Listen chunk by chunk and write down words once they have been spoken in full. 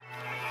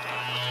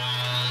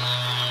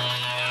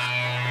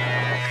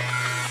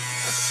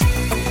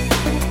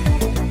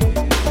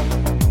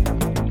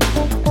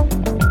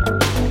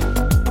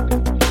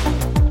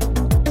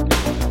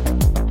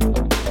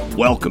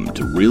Welcome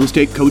to Real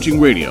Estate Coaching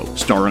Radio,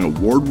 starring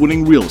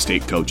award-winning real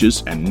estate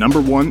coaches and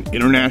 #1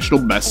 international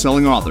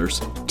best-selling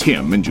authors,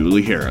 Tim and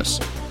Julie Harris.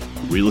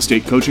 Real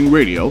Estate Coaching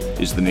Radio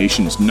is the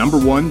nation's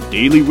 #1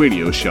 daily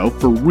radio show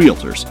for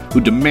realtors who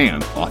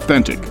demand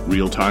authentic,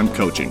 real-time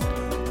coaching.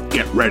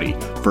 Get ready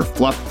for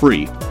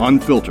fluff-free,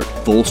 unfiltered,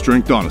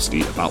 full-strength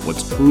honesty about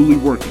what's truly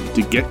working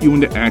to get you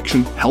into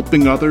action,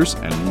 helping others,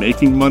 and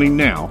making money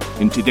now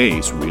in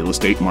today's real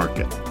estate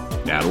market.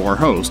 Now to our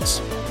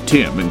hosts,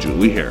 Tim and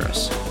Julie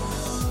Harris.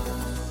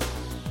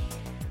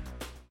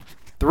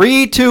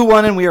 3, 2,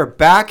 1, and we are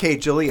back. Hey,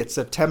 Julie, it's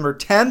September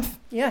 10th.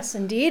 Yes,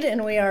 indeed,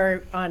 and we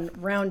are on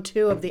round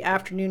 2 of the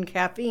afternoon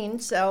caffeine,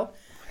 so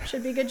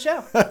should be a good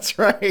show. That's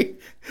right.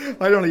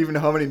 I don't even know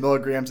how many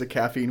milligrams of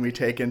caffeine we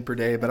take in per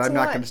day, but I'm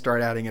not going to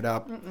start adding it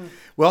up.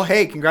 Well,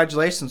 hey,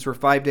 congratulations. We're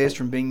 5 days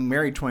from being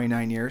married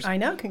 29 years. I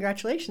know,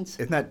 congratulations.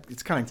 Isn't that,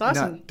 it's kind of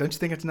awesome. Nuts. Don't you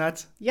think it's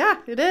nuts? Yeah,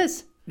 it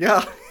is.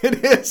 Yeah,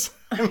 it is.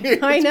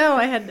 I know.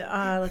 I had,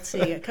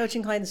 a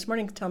coaching client this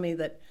morning tell me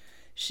that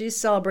she's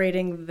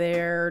celebrating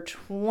their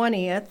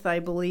 20th, I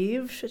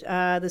believe,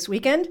 this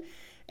weekend.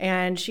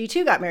 And she,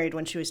 too, got married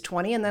when she was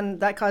 20. And then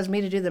that caused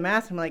me to do the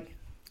math. I'm like,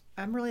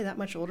 I'm really that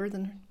much older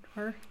than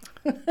her?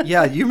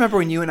 Yeah, you remember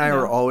when you and I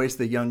were always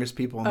the youngest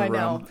people in the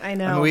room? I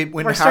know. I mean,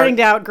 we're starting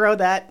to outgrow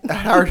that.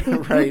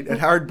 Right. At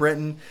Howard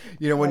Brinton,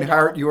 when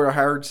you were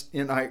Howard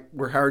and I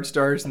were Howard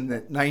stars in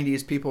the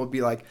 90s, people would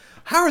be like,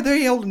 how are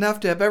they old enough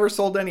to have ever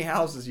sold any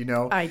houses,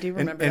 I do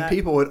remember that. And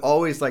people would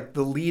always, like,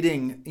 the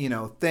leading,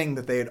 thing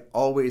that they had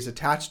always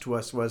attached to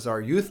us was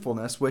our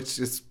youthfulness, which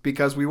is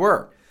because we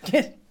were.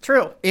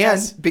 True. And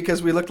yes.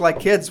 because we looked like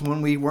kids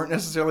when we weren't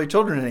necessarily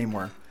children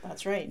anymore.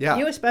 That's right. Yeah.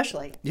 You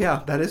especially.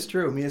 Yeah, that is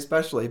true. Me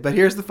especially. But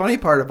here's the funny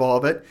part of all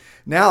of it.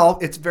 Now,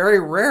 it's very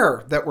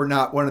rare that we're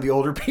not one of the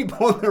older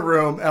people in the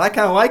room, and I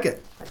kind of like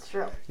it. That's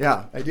true.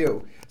 Yeah, I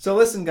do. So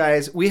listen,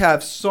 guys, we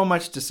have so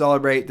much to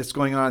celebrate that's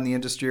going on in the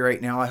industry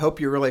right now. I hope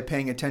you're really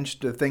paying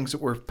attention to the things that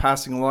we're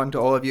passing along to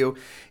all of you.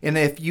 And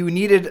if you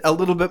needed a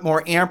little bit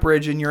more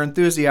amperage in your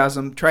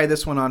enthusiasm, try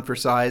this one on for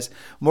size.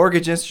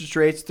 Mortgage interest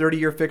rates,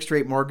 30-year fixed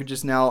rate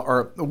mortgages now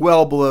are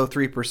well below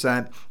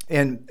 3%.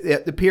 And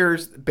it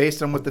appears,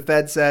 based on what the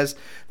Fed says,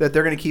 that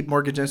they're going to keep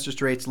mortgage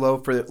interest rates low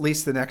for at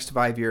least the next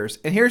 5 years.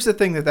 And here's the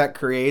thing that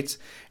creates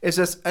is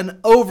just an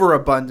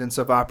overabundance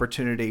of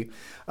opportunity.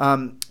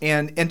 And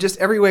just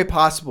every way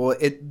possible.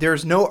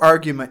 There's no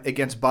argument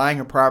against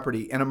buying a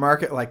property in a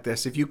market like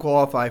this if you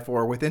qualify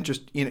for with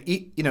interest.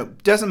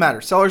 Doesn't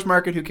matter. Seller's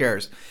market, who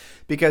cares?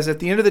 Because at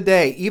the end of the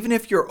day, even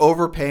if you're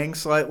overpaying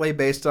slightly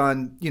based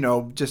on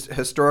just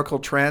historical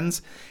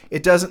trends,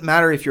 it doesn't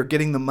matter if you're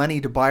getting the money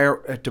to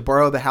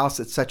borrow the house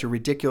at such a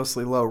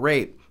ridiculously low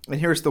rate. And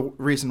here's the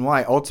reason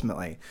why,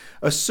 ultimately.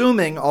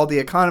 Assuming all the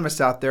economists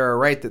out there are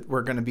right that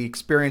we're going to be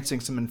experiencing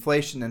some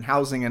inflation in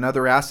housing and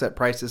other asset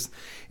prices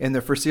in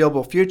the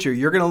foreseeable future,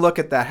 you're going to look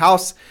at that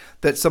house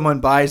that someone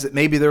buys that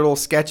maybe they're a little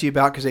sketchy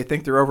about because they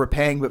think they're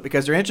overpaying, but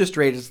because their interest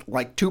rate is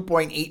like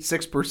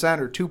 2.86%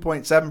 or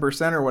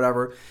 2.7% or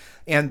whatever,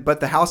 but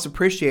the house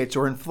appreciates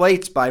or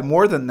inflates by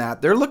more than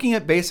that, they're looking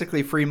at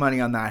basically free money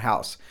on that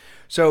house.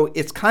 So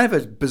it's kind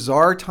of a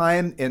bizarre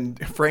time,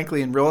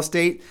 frankly, in real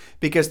estate,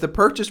 because the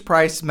purchase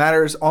price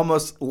matters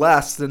almost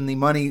less than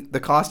the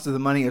cost of the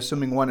money,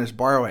 assuming one is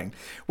borrowing,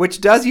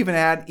 which does even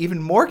add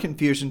even more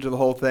confusion to the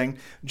whole thing.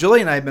 Julie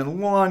and I have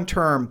been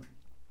long-term,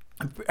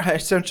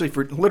 essentially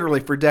literally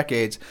for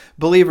decades,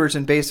 believers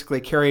in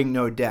basically carrying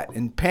no debt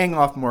and paying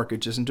off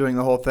mortgages and doing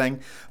the whole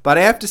thing. But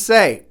I have to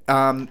say,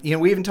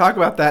 we even talk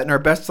about that in our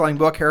best-selling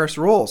book, Harris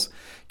Rules.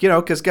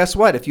 Because guess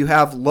what? If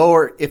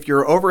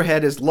your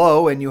overhead is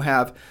low and you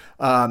have,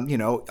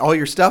 all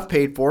your stuff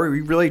paid for,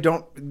 you really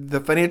don't, the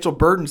financial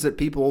burdens that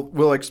people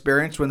will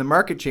experience when the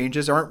market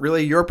changes aren't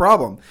really your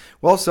problem.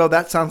 Well, so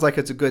that sounds like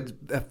it's a good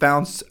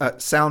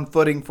sound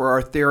footing for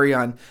our theory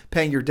on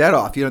paying your debt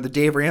off, the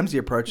Dave Ramsey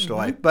approach to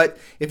life. But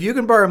if you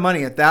can borrow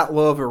money at that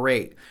low of a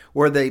rate,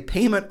 where the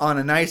payment on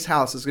a nice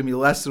house is going to be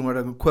less than what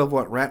an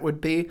equivalent rent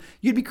would be,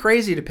 you'd be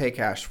crazy to pay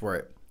cash for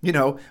it.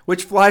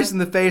 Which flies in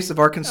the face of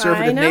our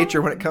conservative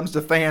nature when it comes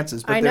to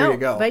finances. But there you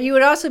go. But you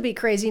would also be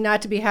crazy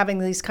not to be having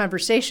these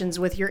conversations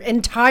with your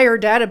entire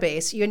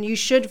database. And you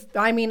should,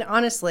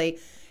 honestly,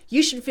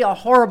 you should feel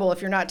horrible if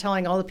you're not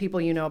telling all the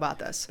people you know about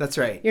this. That's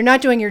right. You're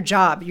not doing your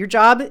job. Your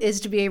job is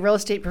to be a real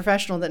estate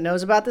professional that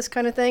knows about this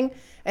kind of thing.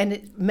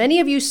 And many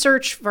of you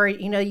search for,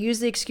 use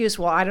the excuse,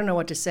 well, I don't know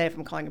what to say if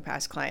I'm calling a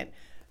past client.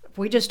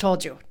 We just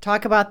told you,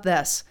 talk about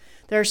this.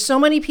 There are so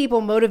many people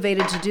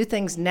motivated to do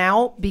things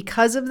now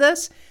because of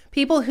this.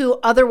 People who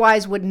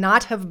otherwise would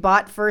not have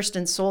bought first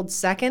and sold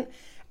second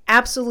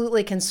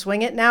absolutely can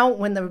swing it now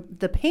when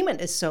the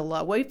payment is so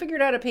low. We figured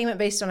out a payment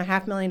based on a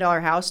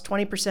 $500,000 house,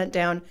 20%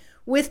 down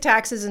with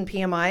taxes and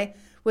PMI,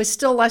 was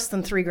still less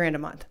than $3,000 a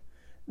month.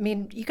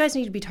 You guys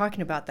need to be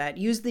talking about that.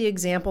 Use the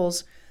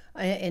examples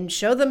and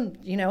show them,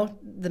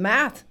 the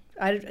math.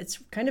 It's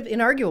kind of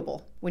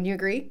inarguable. Wouldn't you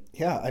agree?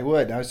 Yeah, I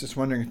would. I was just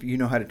wondering if you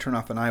know how to turn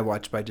off an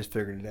iWatch, but I just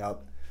figured it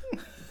out.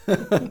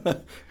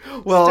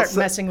 Well, start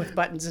messing with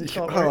buttons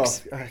until it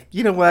works.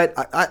 You know what?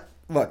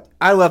 look,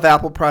 I love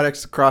Apple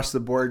products across the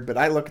board, but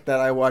I look at that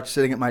iWatch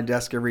sitting at my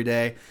desk every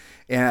day,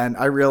 and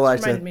I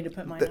realized Reminded me to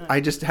put mine on.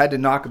 I just had to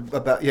knock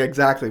about. Yeah,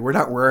 exactly. We're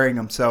not wearing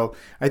them, so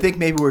I think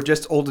maybe we're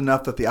just old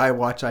enough that the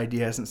iWatch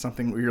idea isn't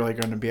something we're really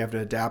going to be able to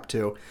adapt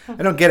to.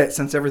 I don't get it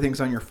since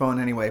everything's on your phone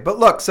anyway. But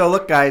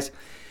look, guys.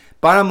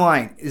 Bottom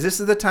line is this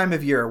is the time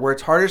of year where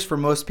it's hardest for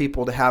most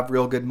people to have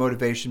real good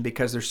motivation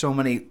because there's so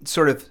many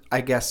sort of,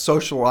 I guess,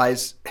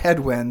 socialized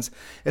headwinds,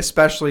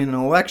 especially in an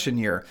election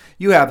year.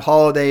 You have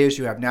holidays,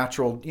 you have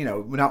natural,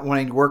 not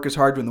wanting to work as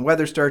hard when the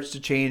weather starts to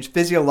change.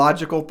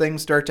 Physiological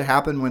things start to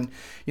happen when,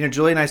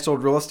 Julie and I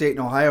sold real estate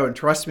in Ohio, and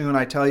trust me when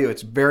I tell you,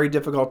 it's very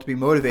difficult to be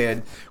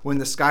motivated when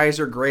the skies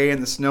are gray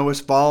and the snow is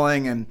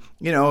falling and,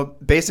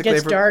 basically. It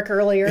gets dark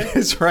earlier.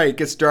 That's right. It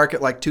gets dark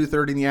at like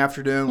 2:30 in the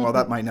afternoon. Well,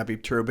 that might not be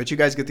true, but you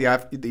guys get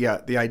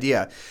the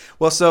idea.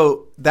 Well,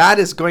 so that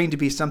is going to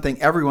be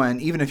something everyone,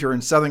 even if you're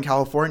in Southern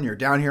California or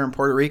down here in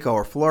Puerto Rico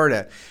or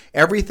Florida,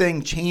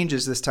 everything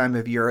changes this time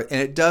of year,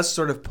 and it does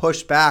sort of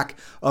push back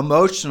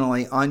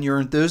emotionally on your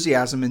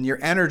enthusiasm and your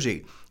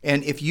energy.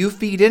 And if you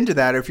feed into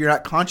that, or if you're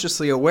not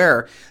consciously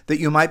aware that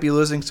you might be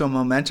losing some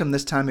momentum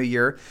this time of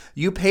year,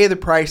 you pay the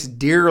price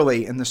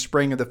dearly in the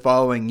spring of the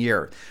following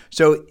year.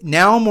 So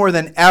now more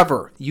than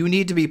ever, you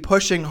need to be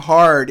pushing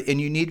hard,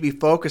 and you need to be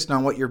focused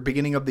on what your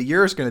beginning of the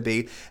year is going to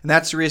be. And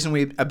that's the reason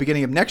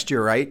beginning of next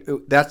year, right?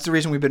 That's the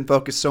reason we've been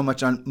focused so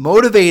much on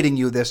motivating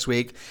you this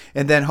week,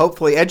 and then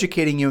hopefully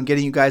educating you and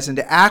getting you guys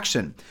into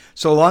action.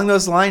 So along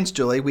those lines,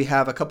 Julie, we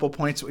have a couple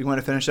points that we want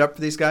to finish up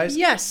for these guys.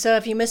 Yes. So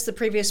if you missed the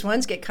previous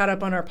ones, get caught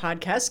up on our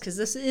podcast because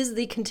this is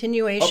the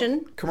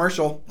continuation.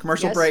 Commercial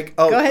Yes. break.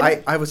 Go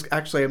ahead. I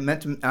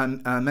meant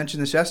to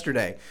mention this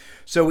yesterday.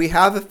 So we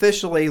have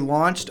officially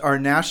launched our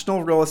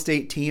national real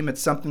estate team.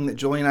 It's something that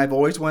Julie and I have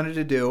always wanted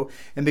to do.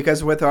 And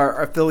because with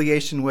our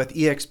affiliation with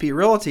eXp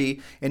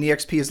Realty, and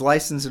eXp is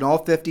licensed in all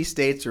 50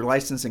 states, they're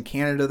licensed in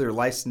Canada, they're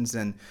licensed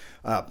in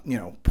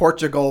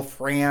Portugal,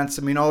 France,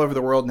 all over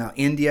the world now,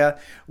 India.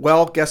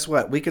 Well, guess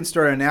what? We can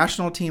start a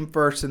national team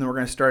first, and then we're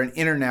going to start an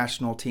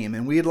international team.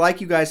 And we'd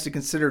like you guys to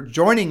consider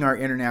joining our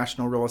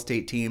international real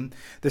estate team.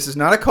 This is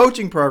not a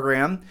coaching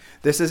program.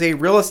 This is a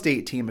real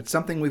estate team. It's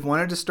something we've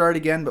wanted to start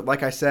again, but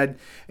like I said,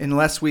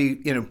 unless we,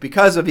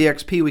 because of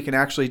eXp, we can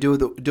actually do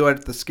it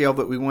at the scale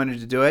that we wanted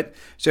to do it.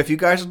 So if you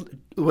guys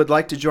would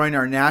like to join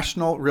our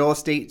national real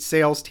estate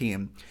sales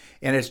team,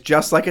 and it's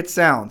just like it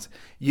sounds.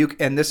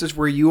 And this is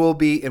where you will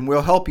be, and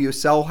we'll help you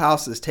sell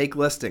houses, take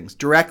listings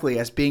directly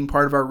as being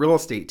part of our real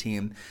estate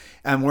team.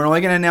 And we're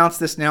only going to announce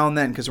this now and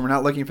then because we're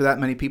not looking for that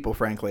many people,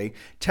 frankly.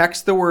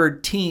 Text the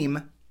word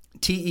TEAM,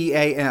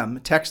 TEAM,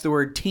 text the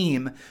word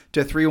TEAM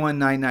to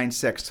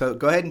 31996. So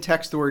go ahead and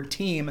text the word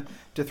TEAM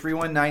to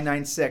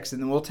 31996, and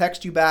then we'll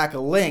text you back a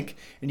link,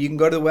 and you can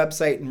go to the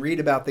website and read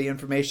about the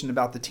information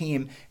about the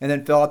team, and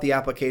then fill out the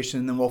application,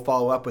 and then we'll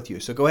follow up with you.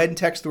 So go ahead and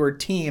text the word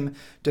TEAM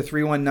to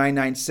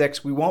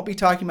 31996. We won't be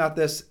talking about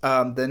this,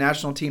 the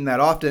national team,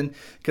 that often,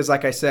 because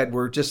like I said,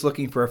 we're just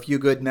looking for a few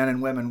good men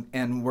and women,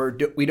 and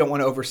we don't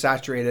want to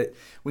oversaturate it.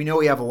 We know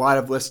we have a lot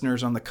of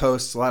listeners on the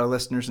coast, a lot of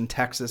listeners in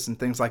Texas and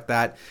things like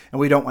that,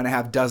 and we don't want to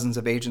have dozens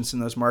of agents in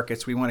those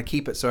markets. We want to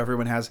keep it so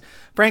everyone has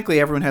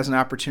an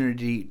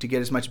opportunity to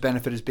get as much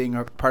benefit as being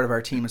a part of our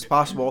team as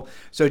possible.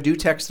 So do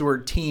text the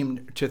word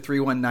TEAM to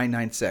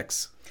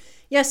 31996.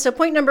 Yes, so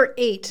point number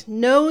 8,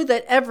 know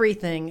that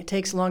everything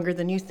takes longer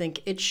than you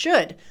think it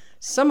should.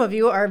 Some of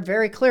you are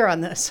very clear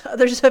on this.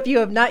 Others of you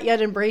have not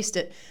yet embraced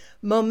it.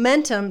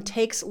 Momentum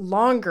takes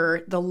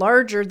longer the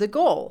larger the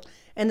goal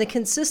and the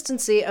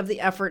consistency of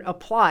the effort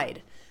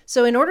applied.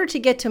 So in order to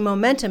get to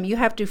momentum, you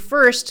have to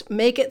first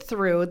make it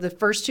through the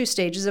first 2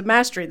 stages of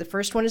mastery. The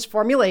first one is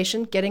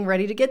formulation, getting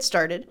ready to get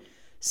started.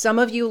 Some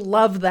of you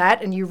love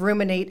that and you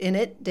ruminate in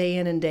it day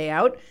in and day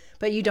out,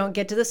 but you don't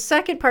get to the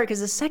second part because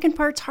the second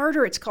part's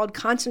harder. It's called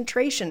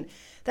concentration.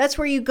 That's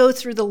where you go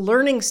through the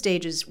learning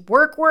stages.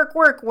 Work.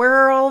 Where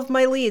are all of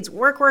my leads?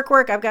 Work.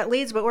 I've got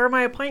leads, but where are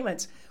my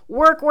appointments?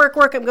 Work.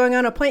 I'm going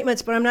on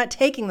appointments, but I'm not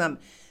taking them.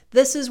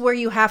 This is where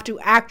you have to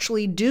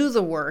actually do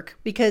the work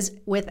because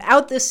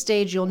without this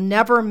stage, you'll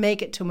never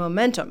make it to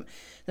momentum.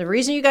 The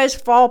reason you guys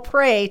fall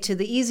prey to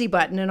the easy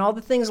button and all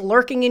the things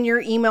lurking in your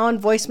email and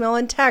voicemail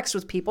and text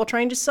with people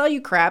trying to sell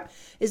you crap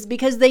is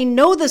because they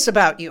know this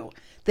about you.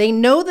 They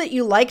know that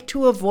you like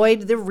to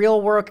avoid the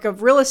real work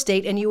of real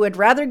estate and you would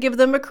rather give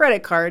them a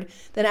credit card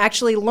than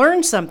actually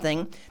learn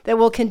something that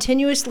will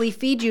continuously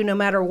feed you no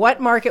matter what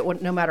market,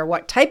 no matter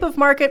what type of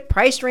market,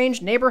 price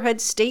range,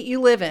 neighborhood, state you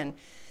live in.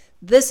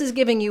 This is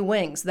giving you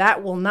wings.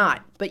 That will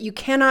not. But you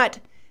cannot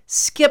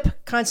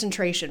skip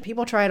concentration.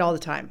 People try it all the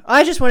time.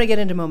 I just want to get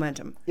into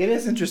momentum. It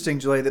is interesting,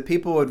 Julie, that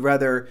people would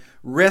rather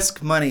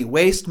risk money,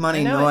 waste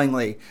money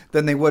knowingly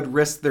than they would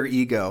risk their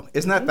ego.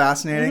 Isn't that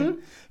fascinating?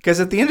 Because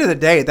at the end of the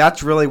day,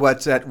 that's really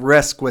what's at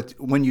risk with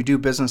when you do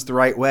business the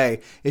right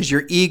way is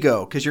your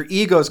ego. Because your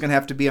ego is going to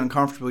have to be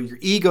uncomfortable. Your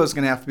ego is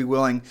going to have to be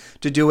willing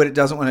to do what it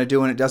doesn't want to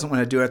do, and it doesn't want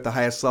to do it at the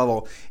highest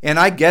level. And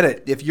I get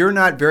it. If you're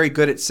not very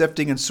good at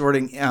sifting and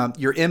sorting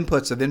your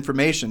inputs of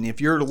information, if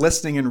you're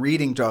listening and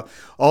reading to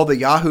all the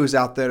yahoos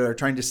out there that are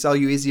trying to sell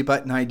you easy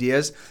button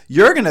ideas,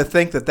 you're going to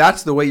think that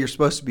that's the way you're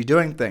supposed to be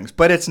doing things.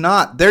 But it's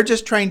not. They're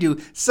just trying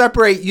to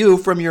separate you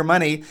from your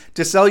money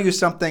to sell you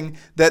something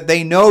that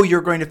they know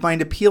you're going to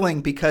find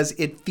appealing because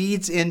it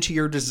feeds into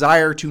your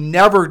desire to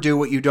never do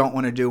what you don't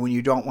want to do when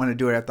you don't want to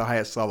do it at the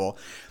highest level.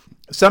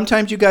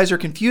 Sometimes you guys are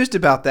confused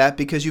about that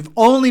because you've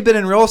only been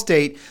in real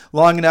estate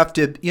long enough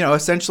to,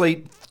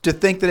 essentially to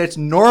think that it's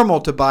normal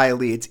to buy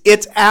leads.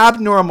 It's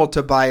abnormal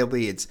to buy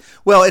leads.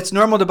 Well, it's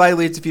normal to buy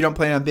leads if you don't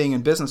plan on being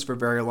in business for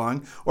very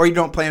long, or you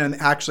don't plan on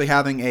actually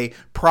having a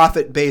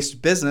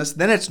profit-based business.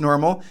 Then it's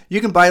normal.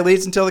 You can buy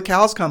leads until the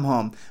cows come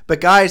home. But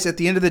guys, at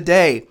the end of the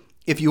day,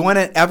 if you want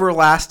an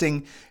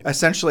everlasting,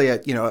 essentially a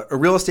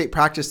real estate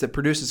practice that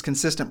produces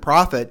consistent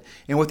profit,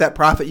 and with that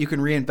profit you can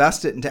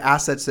reinvest it into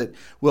assets that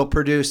will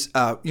produce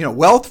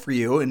wealth for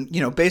you,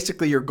 and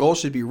basically your goal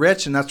should be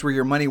rich, and that's where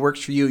your money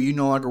works for you. You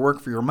no longer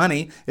work for your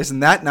money.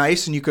 Isn't that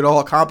nice? And you could all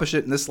accomplish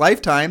it in this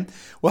lifetime.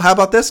 Well, how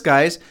about this,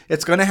 guys?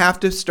 It's going to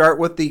have to start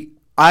with the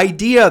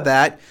idea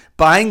that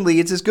buying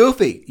leads is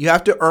goofy. You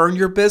have to earn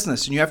your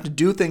business, and you have to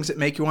do things that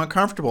make you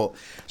uncomfortable.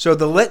 So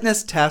the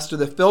litmus test or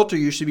the filter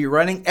you should be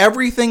running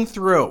everything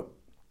through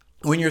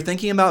when you're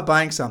thinking about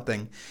buying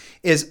something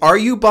is, are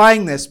you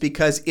buying this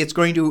because it's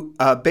going to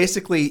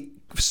basically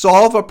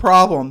solve a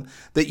problem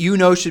that you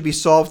know should be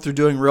solved through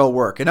doing real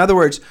work? In other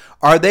words,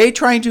 are they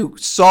trying to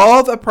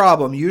solve a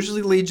problem,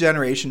 usually lead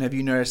generation, have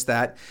you noticed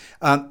that,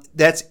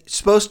 that's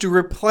supposed to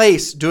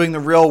replace doing the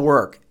real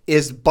work?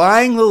 Is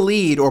buying the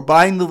lead or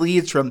buying the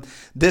leads from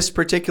this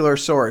particular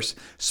source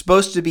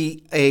supposed to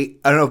be an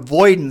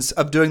avoidance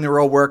of doing the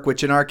real work,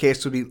 which in our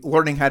case would be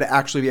learning how to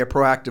actually be a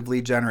proactive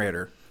lead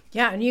generator?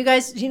 Yeah, and you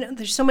guys,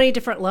 there's so many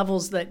different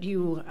levels that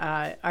you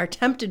are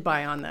tempted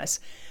by on this.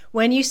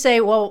 When you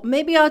say, well,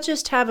 maybe I'll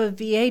just have a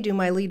VA do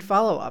my lead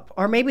follow-up,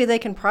 or maybe they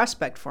can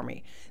prospect for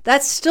me.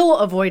 That's still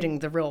avoiding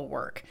the real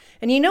work.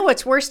 And you know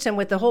what's worse, Tim,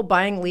 with the whole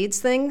buying leads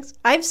thing?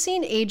 I've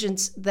seen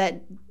agents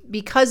that,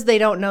 because they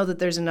don't know that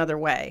there's another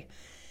way,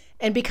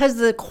 and because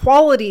the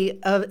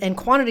quality of and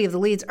quantity of the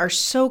leads are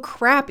so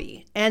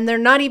crappy, and they're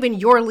not even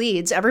your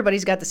leads,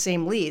 everybody's got the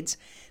same leads,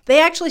 they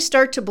actually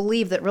start to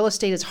believe that real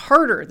estate is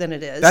harder than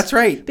it is. That's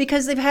right.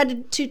 Because they've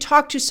had to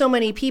talk to so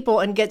many people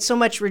and get so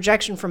much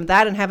rejection from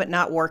that and have it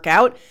not work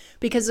out.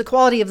 Because the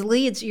quality of the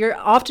leads, you're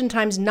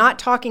oftentimes not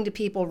talking to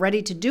people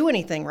ready to do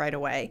anything right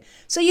away.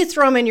 So you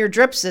throw them in your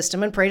drip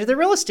system and pray to the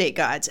real estate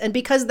gods. And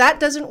because that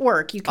doesn't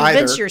work, you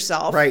convince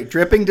yourself. Right.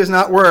 Dripping does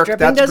not work.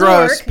 Dripping That's doesn't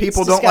gross. work.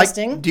 People It's don't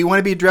disgusting. like. Do you want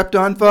to be dripped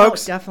on,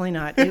 folks? No, definitely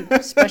not.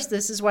 Especially,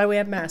 this is why we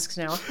have masks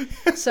now.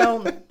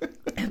 So,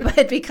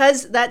 but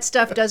because that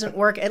stuff doesn't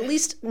work, at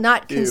least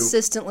not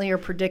consistently or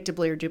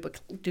predictably or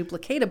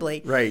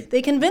duplicatably, right,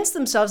 they convince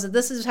themselves that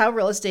this is how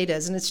real estate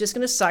is, and it's just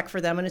going to suck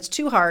for them, and it's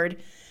too hard.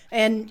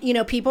 And,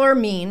 people are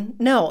mean.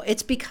 No,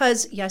 it's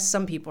because, yes,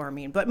 some people are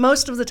mean, but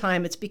most of the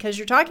time it's because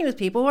you're talking with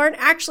people who aren't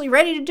actually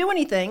ready to do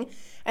anything,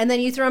 and then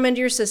you throw them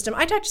into your system.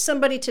 I talked to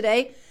somebody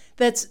today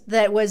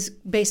that was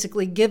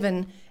basically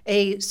given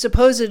a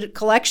supposed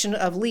collection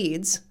of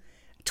leads,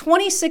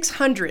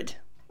 2,600,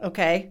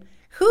 okay?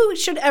 Who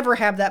should ever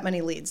have that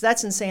many leads?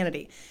 That's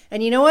insanity.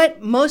 And you know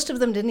what? Most of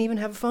them didn't even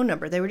have a phone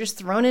number. They were just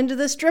thrown into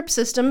this drip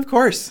system. Of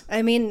course.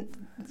 I mean,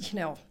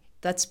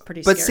 that's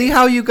pretty scary. But see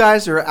how you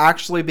guys are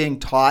actually being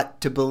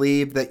taught to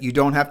believe that you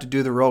don't have to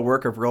do the real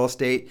work of real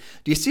estate?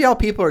 Do you see how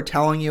people are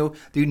telling you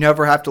that you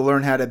never have to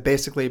learn how to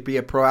basically be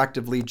a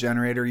proactive lead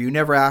generator? You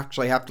never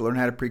actually have to learn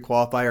how to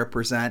pre-qualify or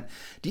present.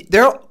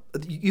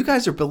 You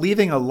guys are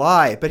believing a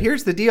lie, but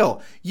here's the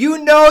deal.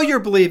 You know you're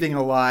believing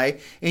a lie,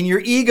 and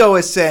your ego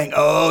is saying,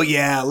 oh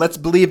yeah, let's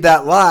believe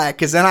that lie,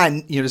 because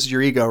then this is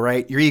your ego,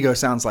 right? Your ego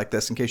sounds like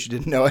this, in case you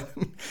didn't know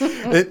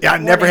it. I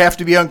never have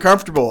to be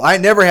uncomfortable. I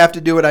never have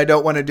to do what I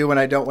don't want to do when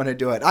I don't want to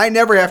do it. I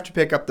never have to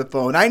pick up the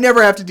phone. I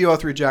never have to deal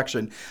with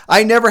rejection.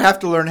 I never have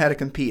to learn how to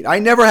compete. I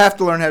never have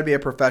to learn how to be a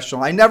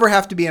professional. I never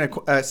have to be in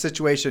a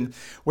situation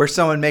where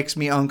someone makes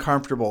me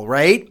uncomfortable,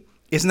 right?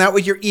 Isn't that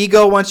what your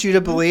ego wants you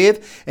to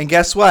believe? And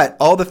guess what?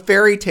 All the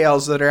fairy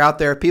tales that are out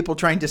there, people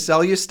trying to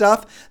sell you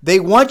stuff, they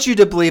want you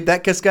to believe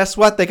that because guess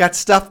what? They got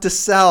stuff to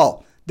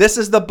sell. This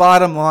is the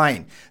bottom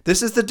line.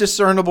 This is the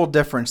discernible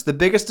difference, the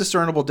biggest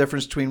discernible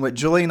difference between what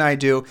Julie and I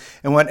do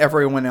and what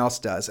everyone else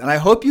does. And I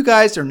hope you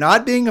guys are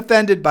not being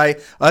offended by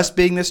us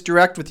being this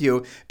direct with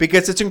you,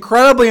 because it's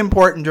incredibly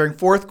important during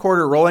fourth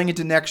quarter rolling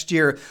into next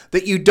year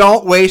that you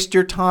don't waste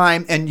your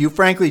time and you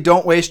frankly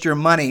don't waste your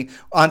money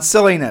on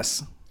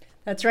silliness.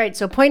 That's right.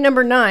 So point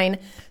number 9,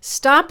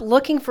 stop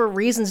looking for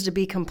reasons to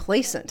be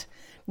complacent.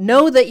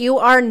 Know that you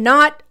are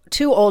not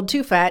too old,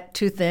 too fat,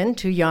 too thin,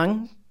 too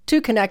young, too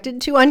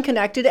connected, too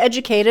unconnected,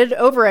 educated,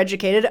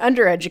 overeducated,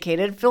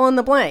 undereducated, fill in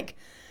the blank.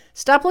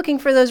 Stop looking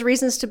for those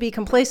reasons to be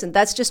complacent.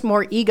 That's just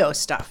more ego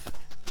stuff.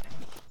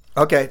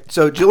 Okay,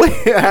 so Julie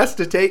has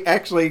to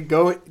actually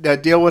go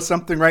deal with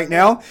something right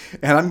now,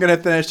 and I'm going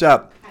to finish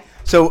up.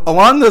 So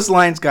along those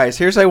lines, guys,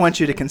 here's what I want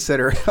you to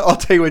consider. I'll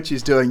tell you what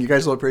she's doing. You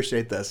guys will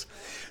appreciate this.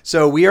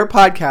 So we are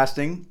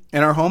podcasting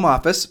in our home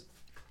office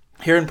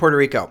here in Puerto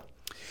Rico.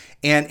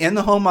 And in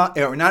the home,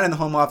 or not in the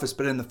home office,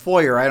 but in the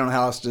foyer, I don't know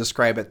how else to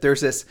describe it.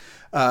 There's this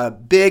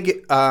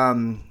big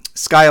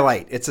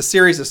skylight. It's a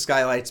series of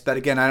skylights, but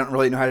again, I don't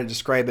really know how to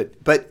describe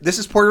it. But this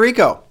is Puerto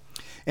Rico.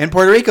 In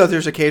Puerto Rico,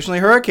 there's occasionally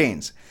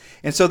hurricanes.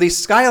 And so these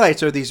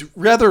skylights are these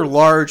rather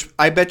large,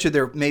 I bet you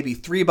they're maybe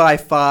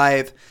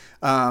 3x5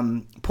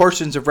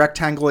 portions of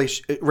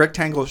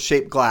rectangle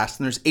shaped glass.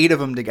 And there's 8 of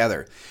them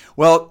together.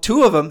 Well,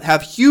 2 of them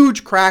have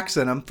huge cracks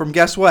in them from,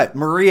 guess what?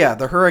 Maria,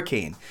 the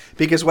hurricane.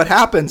 Because what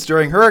happens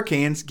during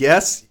hurricanes,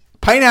 guess,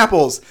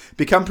 pineapples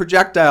become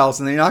projectiles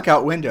and they knock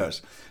out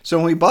windows. So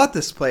when we bought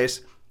this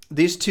place,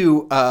 these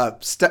 2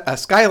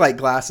 skylight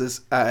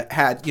glasses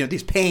had,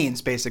 these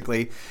panes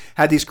basically,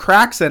 had these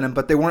cracks in them,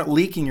 but they weren't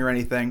leaking or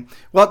anything.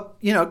 Well,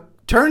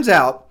 turns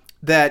out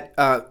that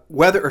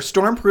weather or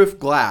storm-proof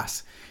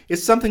glass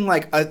is something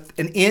like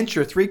an inch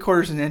or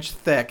 3/4 inch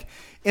thick,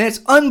 and it's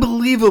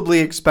unbelievably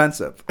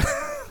expensive.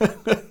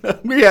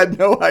 We had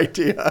no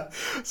idea.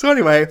 So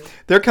anyway,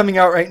 they're coming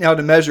out right now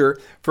to measure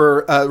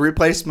for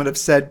replacement of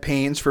said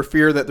panes for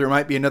fear that there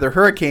might be another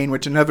hurricane,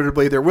 which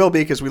inevitably there will be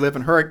because we live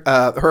in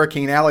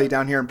Hurricane Alley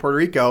down here in Puerto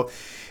Rico.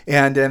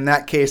 And in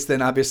that case,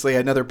 then obviously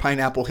another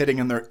pineapple hitting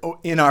in their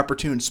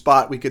inopportune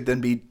spot, we could then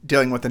be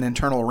dealing with an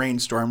internal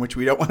rainstorm, which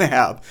we don't want to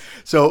have.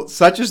 So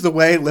such is the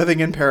way,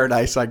 living in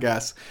paradise, I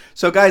guess.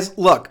 So guys,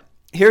 look.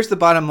 Here's the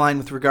bottom line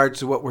with regards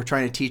to what we're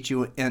trying to teach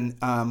you in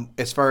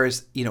as far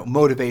as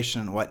motivation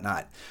and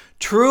whatnot.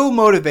 True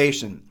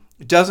motivation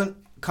doesn't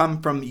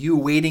come from you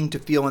waiting to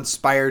feel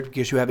inspired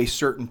because you have a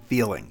certain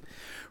feeling,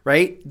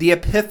 right? The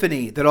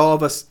epiphany that all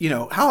of us,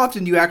 how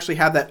often do you actually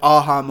have that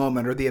aha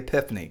moment or the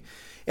epiphany?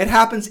 It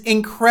happens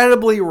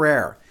incredibly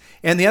rare.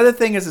 And the other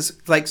thing is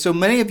like so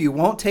many of you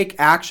won't take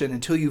action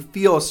until you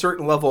feel a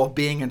certain level of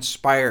being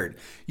inspired.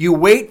 You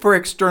wait for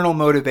external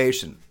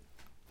motivation.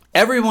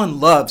 Everyone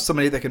loves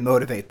somebody that can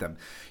motivate them.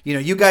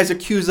 You guys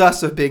accuse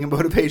us of being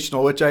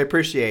motivational, which I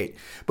appreciate.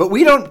 But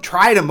we don't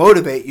try to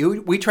motivate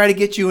you. We try to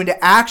get you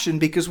into action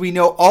because we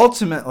know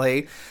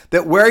ultimately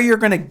that where you're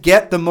going to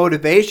get the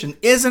motivation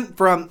isn't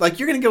from, like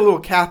you're going to get a little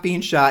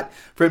caffeine shot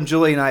from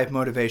Julie and I of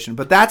motivation.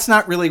 But that's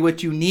not really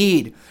what you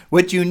need.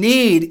 What you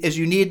need is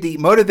the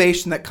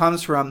motivation that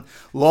comes from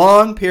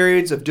long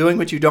periods of doing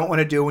what you don't want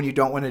to do when you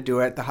don't want to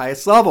do it at the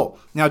highest level.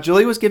 Now,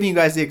 Julie was giving you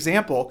guys the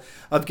example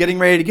of getting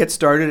ready to get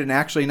started and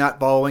actually not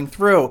following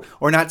through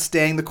or not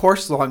staying the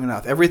course long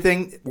enough.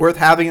 Everything worth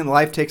having in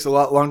life takes a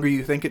lot longer than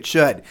you think it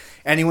should.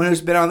 Anyone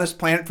who's been on this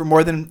planet for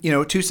more than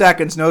 2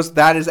 seconds knows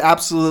that is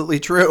absolutely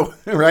true,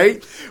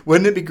 right?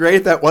 Wouldn't it be great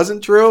if that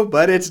wasn't true?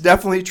 But it's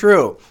definitely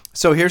true.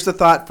 So here's the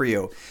thought for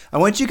you. I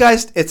want you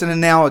guys, it's an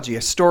analogy,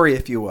 a story,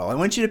 if you will. I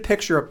want you to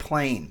picture a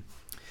plane,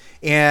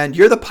 and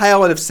you're the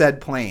pilot of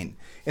said plane.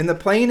 And the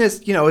plane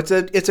is,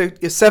 it's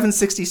a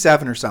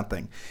 767 or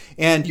something.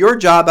 And your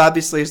job,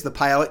 obviously, is the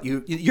pilot.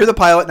 You're the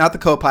pilot, not the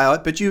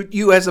co-pilot. But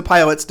you as a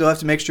pilot, still have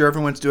to make sure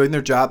everyone's doing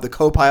their job. The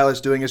co-pilot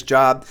is doing his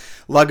job.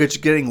 Luggage is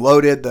getting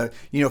loaded. The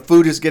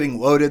food is getting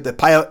loaded. The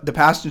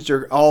passengers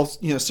are all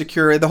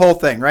secure. The whole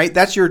thing, right?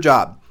 That's your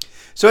job.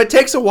 So it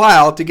takes a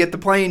while to get the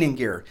plane in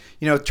gear.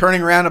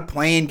 Turning around a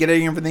plane,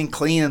 getting everything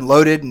clean and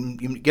loaded,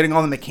 and getting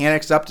all the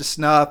mechanics up to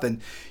snuff, and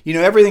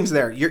everything's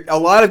there. A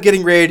lot of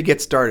getting ready to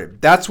get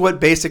started. That's what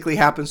basically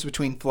happens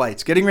between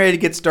flights. Getting ready to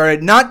get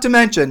started, not to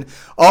mention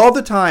all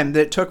the time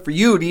that it took for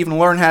you to even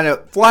learn how to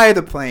fly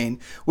the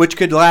plane, which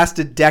could last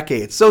a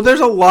decade. So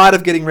there's a lot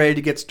of getting ready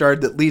to get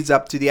started that leads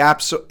up to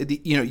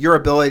your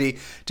ability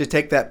to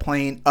take that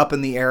plane up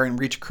in the air and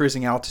reach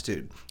cruising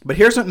altitude. But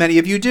here's what many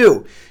of you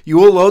do. You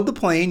will load the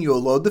plane,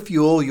 you'll load the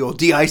fuel, you'll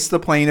de-ice the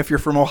plane if you're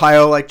from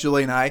Ohio like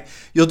Julie and I.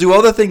 You'll do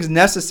all the things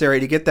necessary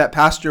to get that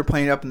passenger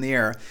plane up in the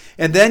air.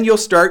 And then you'll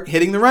start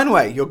hitting the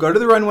runway. You'll go to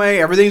the runway,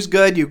 everything's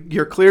good,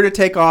 you're clear to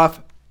take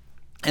off.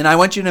 And I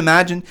want you to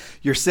imagine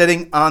you're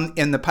sitting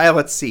in the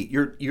pilot's seat.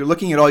 You're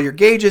looking at all your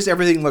gauges.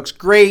 Everything looks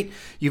great.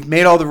 You've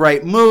made all the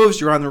right moves.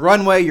 You're on the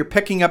runway. You're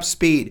picking up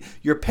speed.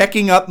 You're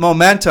picking up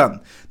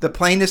momentum. The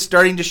plane is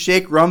starting to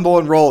shake, rumble,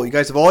 and roll. You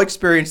guys have all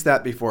experienced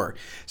that before.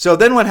 So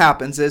then what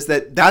happens is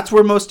that's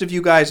where most of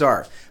you guys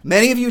are.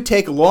 Many of you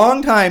take a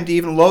long time to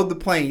even load the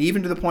plane,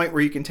 even to the point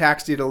where you can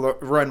taxi to the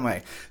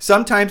runway.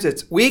 Sometimes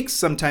it's weeks.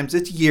 Sometimes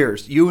it's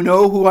years. You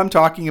know who I'm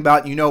talking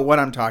about. You know what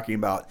I'm talking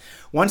about.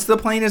 Once the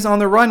plane is on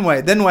the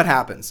runway, then what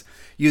happens?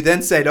 You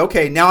then said,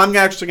 okay, now I'm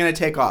actually going to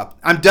take off.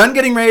 I'm done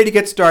getting ready to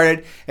get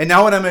started, and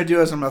now what I'm going to do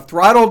is I'm going to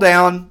throttle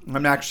down.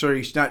 I'm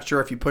actually not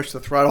sure if you push the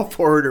throttle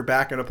forward or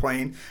back in a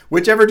plane.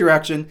 Whichever whichever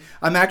direction.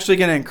 I'm actually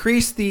going to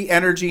increase the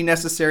energy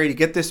necessary to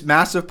get this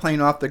massive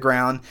plane off the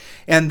ground.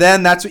 And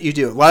then that's what you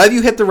do. A lot of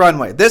you hit the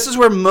runway. This is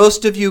where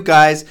most of you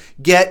guys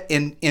get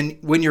in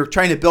when you're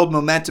trying to build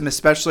momentum,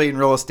 especially in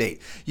real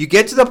estate. You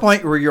get to the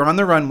point where you're on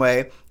the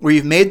runway, where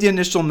you've made the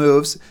initial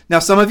moves. Now,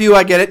 some of you,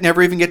 I get it,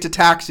 never even get to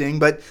taxing,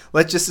 but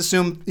let's just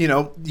assume,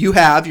 you're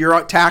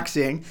out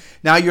taxing.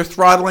 Now you're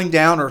throttling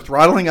down or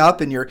throttling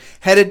up, and you're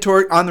headed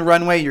toward on the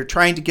runway. You're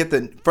trying to get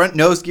the front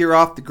nose gear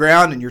off the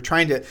ground, and you're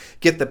trying to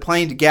get the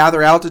plane to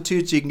gather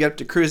altitude so you can get up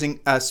to cruising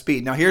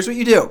speed. Now, here's what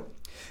you do.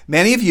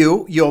 Many of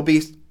you'll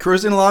be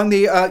cruising along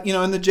the,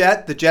 in the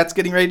jet. The jet's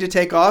getting ready to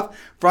take off.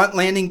 Front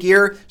landing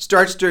gear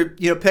starts to,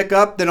 pick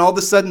up. Then all of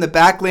a sudden, the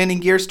back landing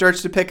gear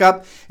starts to pick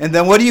up. And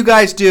then what do you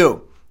guys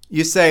do?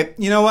 You say,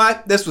 you know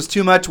what? This was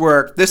too much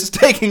work. This is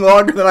taking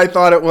longer than I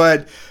thought it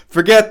would.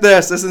 Forget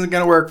this. This isn't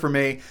going to work for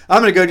me.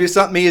 I'm going to go do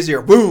something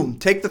easier. Boom.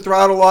 Take the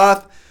throttle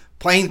off.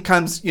 Plane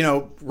comes,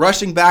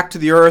 rushing back to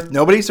the earth.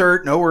 Nobody's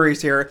hurt. No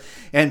worries here.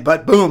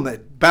 But boom,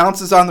 it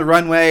bounces on the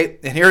runway.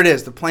 And here it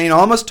is. The plane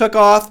almost took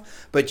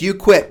off, but you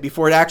quit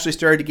before it actually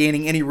started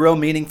gaining any real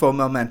meaningful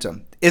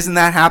momentum. Isn't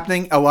that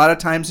happening a lot of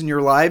times in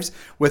your lives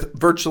with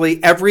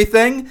virtually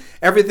everything?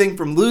 Everything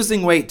from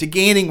losing weight to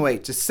gaining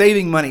weight to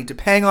saving money to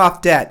paying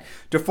off debt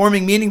to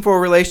forming meaningful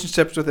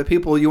relationships with the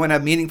people you want to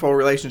have meaningful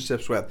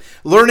relationships with.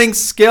 Learning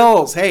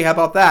skills. Hey, how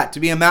about that?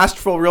 To be a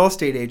masterful real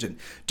estate agent.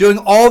 Doing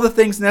all the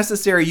things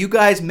necessary. You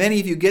guys,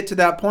 many of you get to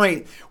that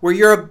point where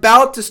you're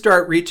about to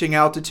start reaching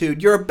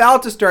altitude. You're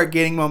about to start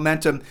gaining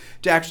momentum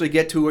to actually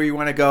get to where you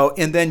want to go,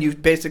 and then you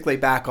basically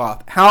back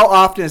off. How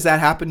often has that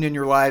happened in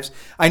your lives?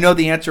 I know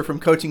the answer from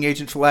coaching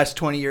agents for the last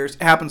 20 years.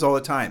 It happens all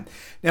the time.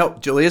 Now,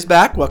 Julia's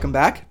back. Welcome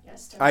back.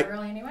 Yes,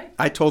 early anyway.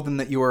 I told them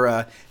that you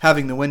were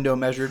having the window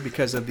measured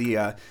because of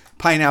the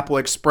Pineapple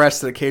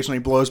Express that occasionally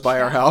blows by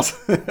our house.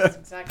 That's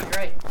exactly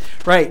right.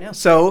 Right.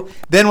 So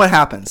then what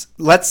happens?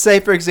 Let's say,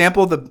 for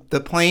example,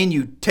 the plane,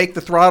 you take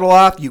the throttle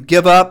off, you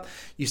give up.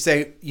 You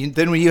say,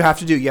 then what you have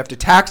to do, you have to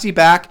taxi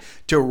back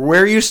to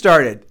where you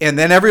started. And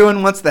then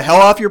everyone wants the hell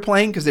off your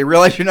plane because they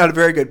realize you're not a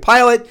very good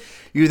pilot.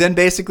 You then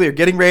basically are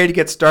getting ready to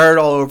get started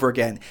all over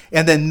again.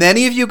 And then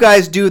many of you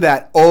guys do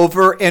that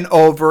over and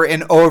over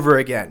and over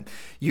again.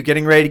 You're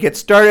getting ready to get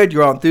started.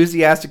 You're all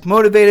enthusiastic,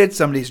 motivated.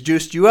 Somebody's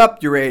juiced you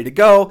up. You're ready to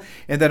go.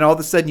 And then all of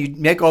a sudden you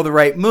make all the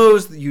right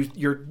moves.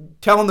 You're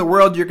telling the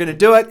world you're going to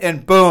do it.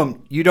 And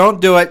boom, you don't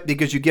do it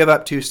because you give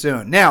up too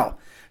soon. Now,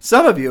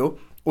 some of you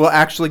will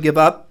actually give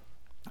up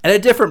at a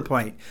different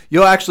point.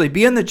 You'll actually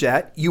be in the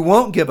jet. You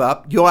won't give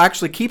up. You'll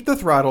actually keep the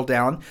throttle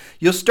down.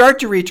 You'll start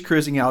to reach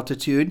cruising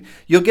altitude.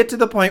 You'll get to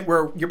the point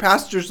where your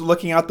passengers are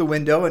looking out the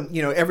window and,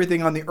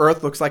 everything on the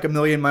earth looks like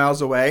 1,000,000 miles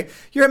away.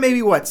 You're at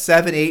maybe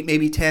 7, 8,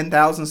 maybe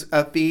 10,000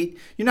 feet.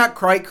 You're not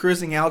quite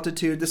cruising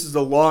altitude. This is a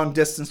long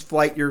distance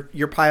flight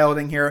you're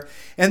piloting here.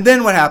 And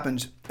then what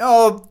happens?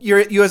 Oh,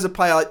 you as a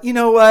pilot, you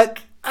know what?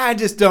 I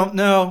just don't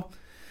know.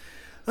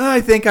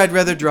 I think I'd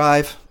rather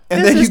drive.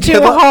 And this then is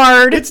too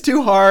hard. It's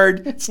too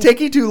hard. It's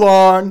taking too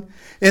long.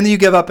 And then you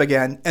give up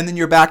again. And then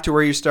you're back to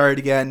where you started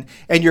again.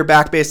 And you're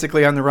back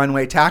basically on the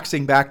runway,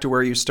 taxiing back to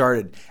where you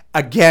started.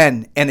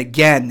 Again and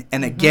again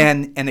and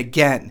again and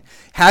again.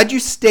 Had you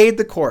stayed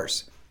the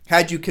course,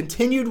 had you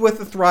continued with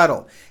the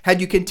throttle,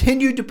 had you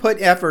continued to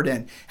put effort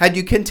in, had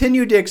you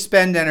continued to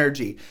expend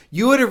energy,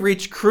 you would have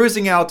reached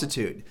cruising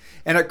altitude.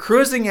 And at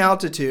cruising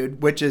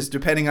altitude, which is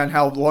depending on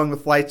how long the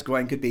flight's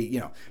going, could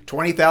be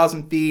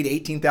 20,000 feet,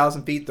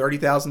 18,000 feet,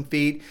 30,000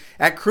 feet.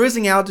 At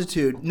cruising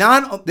altitude,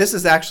 this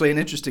is actually an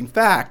interesting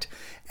fact.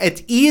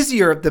 It's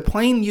easier if the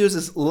plane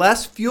uses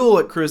less fuel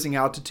at cruising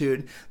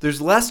altitude.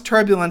 There's less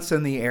turbulence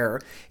in the air.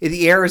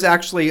 The air is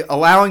actually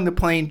allowing the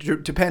plane,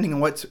 depending on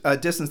what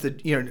distance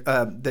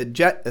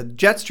the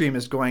jet stream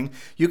is going,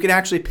 you can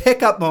actually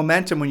pick up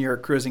momentum when you're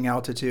at cruising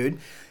altitude.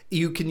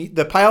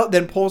 The pilot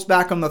then pulls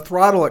back on the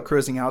throttle at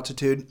cruising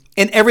altitude,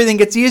 and everything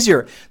gets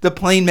easier. The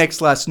plane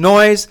makes less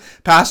noise.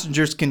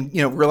 Passengers can,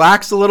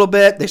 relax a little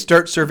bit. They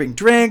start serving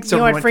drinks. You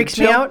know what freaks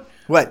me out?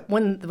 What?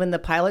 When the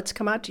pilots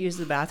come out to use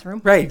the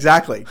bathroom. Right,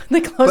 exactly.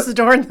 They close the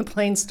door and the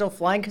plane's still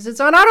flying because it's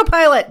on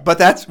autopilot. But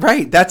that's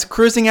right. That's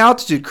cruising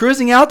altitude.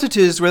 Cruising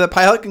altitude is where the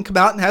pilot can come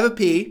out and have a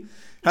pee.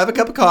 Have a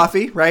cup of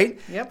coffee, right?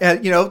 Yep.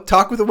 And,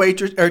 talk with the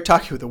waitress, or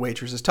talk with the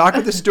waitresses, talk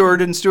with the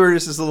steward and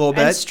stewardesses a little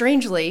bit. And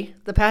strangely,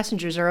 the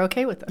passengers are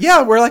okay with this.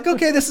 Yeah, we're like,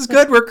 okay, this is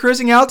good. We're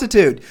cruising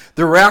altitude.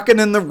 The rocking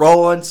and the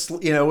rolling, is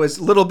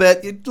a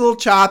little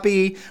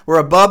choppy. We're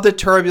above the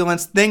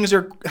turbulence. Things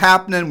are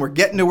happening. We're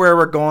getting to where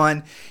we're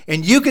going.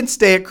 And you can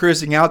stay at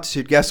cruising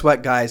altitude, guess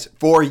what, guys,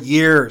 for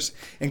years.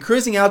 And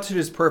cruising altitude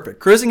is perfect.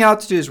 Cruising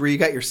altitude is where you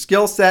got your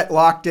skill set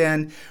locked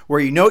in, where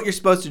you know what you're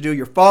supposed to do.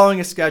 You're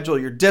following a schedule.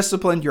 You're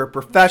disciplined. You're a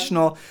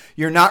professional.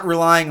 You're not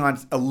relying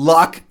on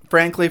luck,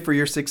 frankly, for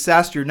your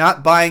success. You're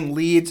not buying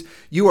leads.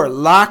 You are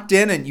locked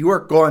in and you are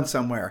going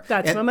somewhere.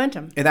 That's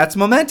momentum. And that's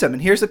momentum.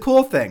 And here's the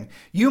cool thing.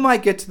 You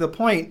might get to the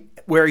point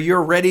where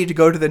you're ready to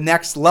go to the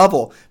next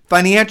level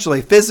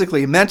financially,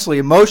 physically, mentally,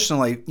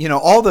 emotionally,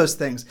 all those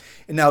things.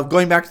 And now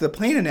going back to the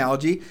plane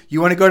analogy,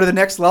 you want to go to the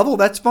next level,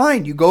 that's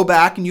fine. You go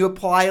back and you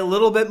apply a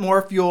little bit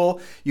more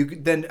fuel. You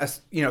then,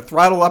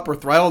 throttle up or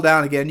throttle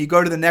down again. You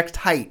go to the next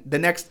height, the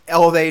next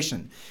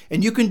elevation.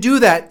 And you can do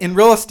that in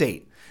real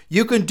estate.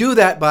 You can do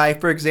that by,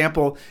 for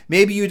example,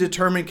 maybe you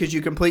determine because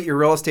you complete your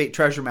real estate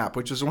treasure map,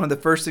 which is one of the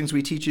first things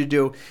we teach you to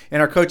do in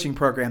our coaching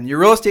program. Your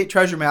real estate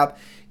treasure map,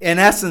 in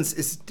essence,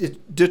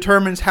 it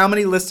determines how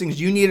many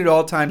listings you need at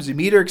all times to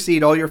meet or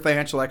exceed all your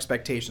financial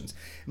expectations.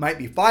 It might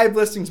be 5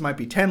 listings, it might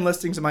be 10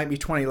 listings, it might be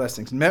 20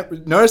 listings.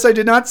 Notice I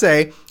did not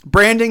say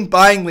branding,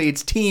 buying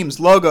leads,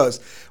 teams, logos,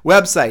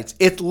 websites.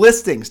 It's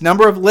listings,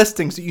 number of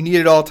listings that you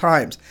need at all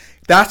times.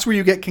 That's where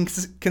you get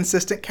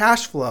consistent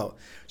cash flow.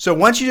 So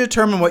once you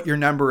determine what your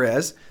number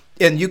is,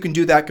 and you can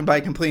do that by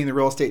completing the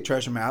real estate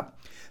treasure map,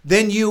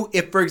 then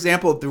if, for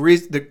example, the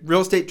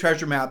real estate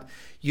treasure map,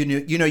 you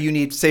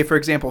need, say, for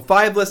example,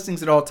 5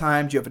 listings at all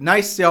times. You have a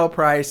nice sale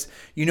price.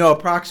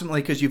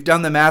 Approximately, because you've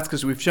done the math,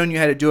 because we've shown you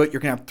how to do it, you're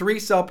going to have 3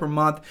 sales per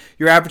month.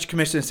 Your average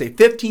commission is, say,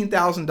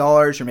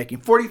 $15,000. You're making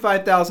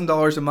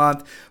 $45,000 a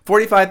month.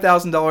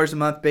 $45,000 a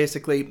month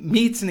basically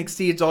meets and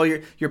exceeds all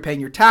you're paying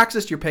your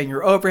taxes, you're paying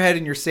your overhead,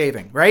 and you're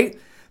saving, right?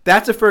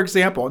 That's for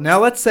example. Now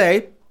let's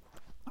say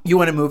you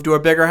want to move to a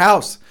bigger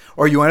house,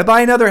 or you want to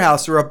buy another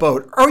house or a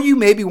boat, or you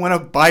maybe want to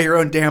buy your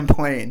own damn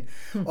plane.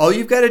 All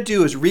you've got to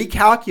do is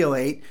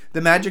recalculate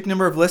the magic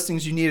number of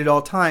listings you need at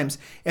all times,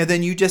 and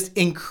then you just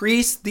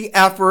increase the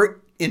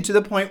effort into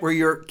the point where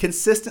you're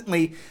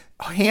consistently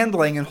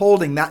handling and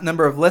holding that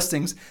number of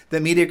listings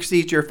that meet or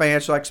exceed your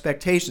financial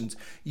expectations.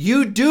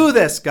 You do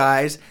this,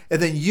 guys,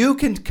 and then you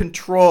can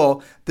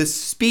control the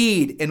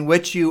speed in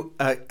which you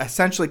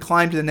essentially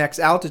climb to the next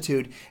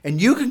altitude,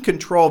 and you can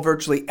control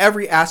virtually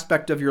every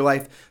aspect of your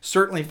life,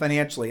 certainly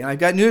financially. And I've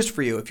got news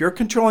for you. If you're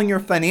controlling your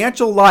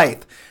financial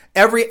life,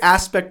 every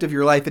aspect of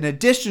your life, in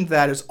addition to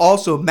that, is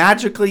also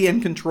magically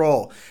in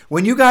control.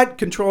 When you got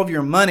control of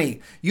your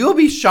money, you'll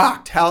be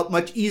shocked how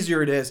much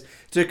easier it is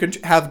to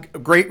have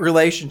great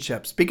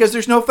relationships, because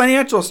there's no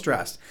financial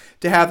stress,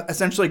 to have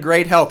essentially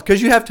great health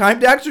because you have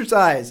time to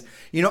exercise.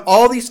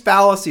 All these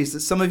fallacies that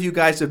some of you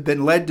guys have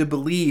been led to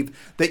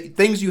believe, that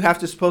things you have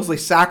to supposedly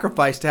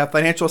sacrifice to have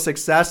financial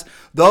success,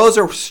 those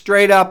are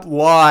straight up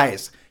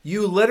lies.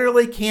 You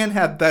literally can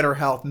have better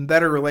health and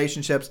better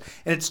relationships,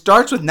 and it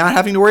starts with not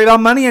having to worry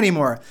about money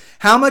anymore.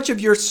 How much of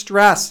your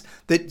stress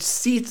that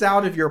seeps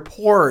out of your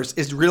pores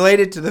is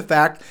related to the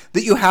fact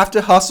that you have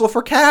to hustle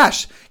for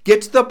cash?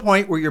 Get to the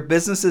point where your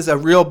business is a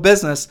real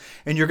business,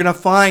 and you're going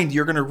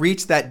to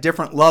reach that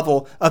different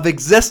level of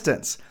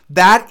existence.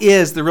 That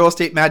is the real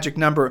estate magic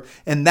number,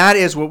 and that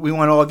is what we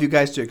want all of you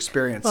guys to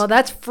experience. Well,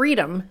 that's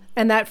freedom,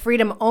 and that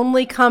freedom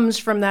only comes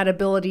from that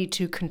ability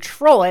to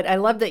control it. I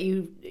love that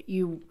you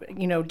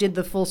did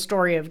the full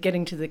story of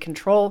getting to the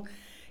control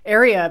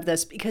area of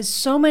this, because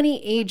so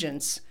many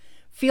agents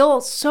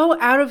feel so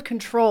out of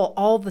control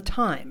all the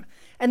time,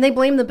 and they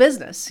blame the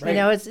business. Right.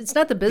 It's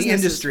not the business,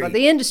 industry.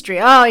 The industry.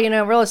 Oh,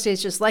 real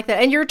estate's just like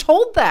that, and you're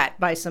told that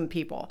by some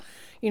people.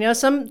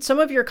 Some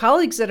of your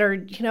colleagues that are,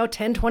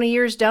 10, 20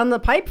 years down the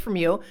pipe from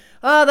you,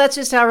 oh, that's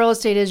just how real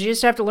estate is. You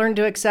just have to learn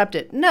to accept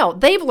it. No,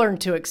 they've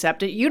learned to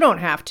accept it. You don't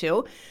have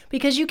to,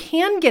 because you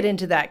can get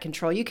into that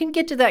control. You can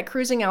get to that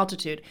cruising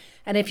altitude.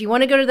 And if you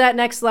want to go to that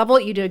next level,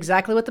 you do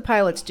exactly what the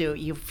pilots do.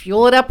 You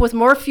fuel it up with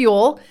more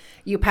fuel.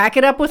 You pack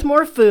it up with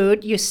more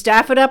food. You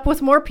staff it up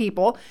with more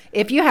people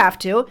if you have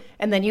to.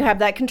 And then you have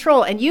that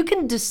control. And you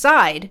can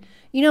decide,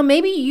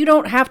 maybe you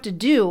don't have to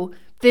do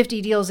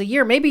 50 deals a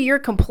year. Maybe you're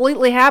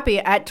completely happy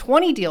at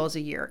 20 deals a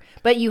year,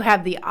 but you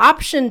have the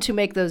option to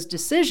make those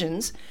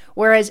decisions.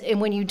 Whereas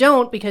when you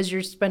don't, because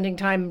you're spending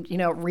time,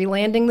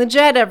 relanding the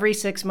jet every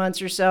 6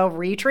 months or so,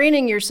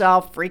 retraining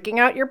yourself, freaking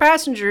out your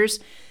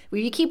passengers,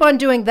 when you keep on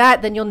doing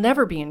that, then you'll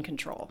never be in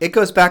control. It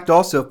goes back to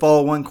also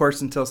follow one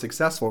course until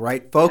successful,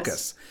 right?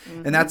 Focus. Yes.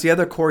 Mm-hmm. And that's the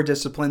other core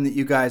discipline that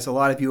you guys, a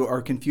lot of you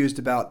are confused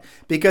about.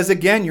 Because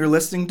again, you're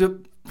listening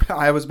to,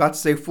 I was about to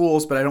say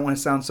fools, but I don't want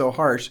to sound so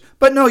harsh.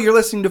 But no, you're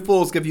listening to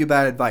fools give you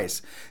bad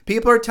advice.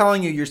 People are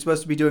telling you you're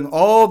supposed to be doing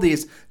all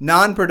these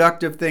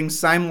non-productive things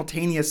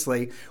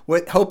simultaneously,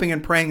 with hoping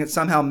and praying that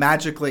somehow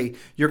magically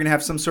you're going to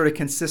have some sort of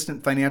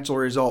consistent financial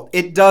result.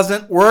 It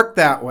doesn't work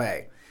that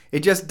way. It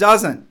just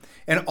doesn't.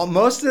 And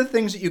most of the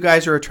things that you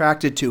guys are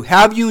attracted to,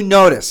 have you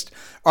noticed,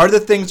 are the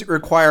things that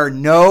require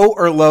no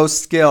or low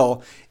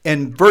skill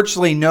and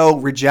virtually no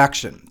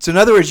rejection. So in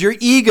other words, your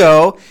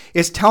ego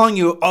is telling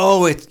you,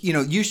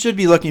 you should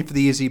be looking for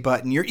the easy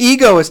button. Your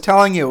ego is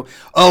telling you,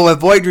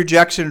 avoid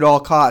rejection at all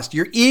costs.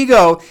 Your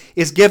ego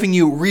is giving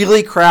you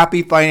really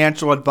crappy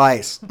financial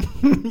advice.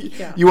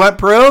 Yeah. You want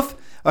proof?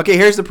 Okay,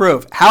 here's the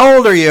proof. How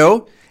old are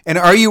you? And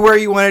are you where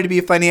you wanted to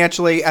be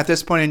financially at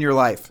this point in your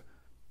life?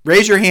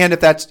 Raise your hand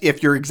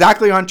if you're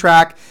exactly on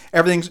track,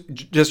 everything's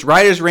just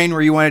right as rain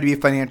where you wanted to be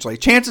financially.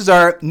 Chances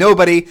are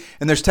nobody,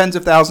 and there's tens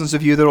of thousands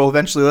of you that will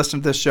eventually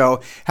listen to this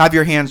show, have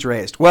your hands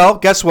raised. Well,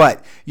 guess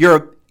what?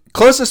 Your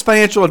closest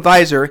financial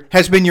advisor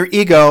has been your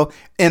ego,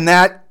 and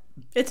that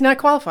It's not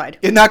qualified.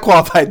 It's not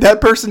qualified.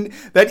 That person,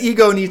 that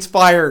ego needs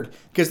fired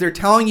because they're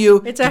telling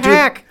you It's a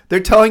hack. They're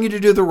telling you to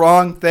do the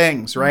wrong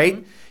things,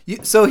 right?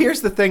 So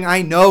here's the thing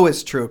I know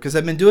is true because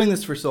I've been doing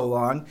this for so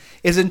long,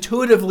 is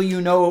intuitively you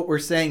know what we're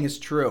saying is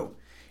true.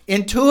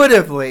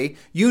 Intuitively,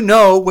 you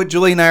know what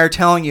Julie and I are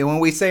telling you when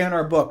we say in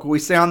our book, when we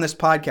say on this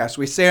podcast,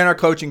 we say in our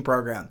coaching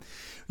program.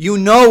 You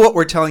know what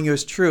we're telling you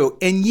is true.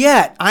 And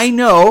yet, I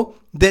know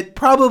that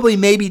probably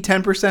maybe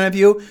 10% of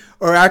you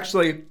are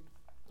actually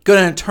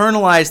going to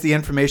internalize the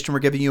information we're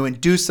giving you and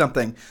do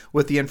something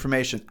with the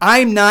information.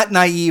 I'm not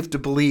naive to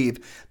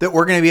believe that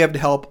we're going to be able to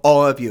help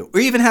all of you or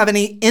even have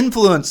any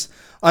influence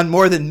on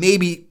more than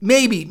maybe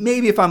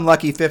if I'm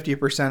lucky,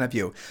 50% of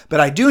you. But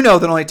I do know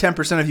that only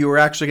 10% of you are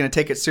actually going to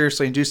take it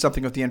seriously and do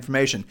something with the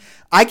information.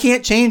 I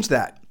can't change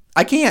that.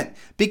 I can't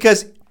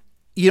because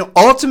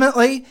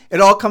ultimately,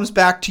 it all comes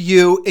back to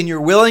you and your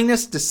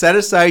willingness to set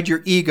aside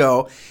your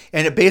ego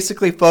and to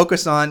basically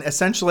focus on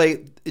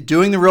essentially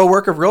doing the real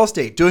work of real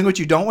estate, doing what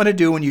you don't want to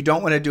do when you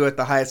don't want to do it at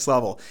the highest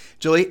level.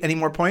 Julie, any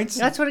more points?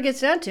 That's what it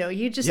gets down to.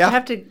 You just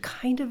have to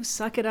kind of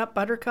suck it up,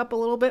 buttercup, a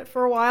little bit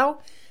for a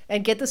while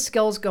and get the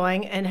skills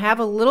going and have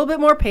a little bit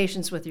more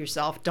patience with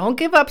yourself. Don't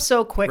give up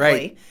so quickly.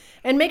 Right.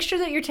 And make sure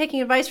that you're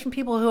taking advice from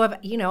people who have,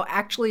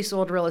 actually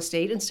sold real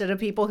estate instead of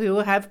people who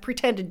have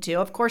pretended to.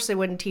 Of course, they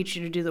wouldn't teach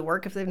you to do the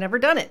work if they've never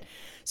done it.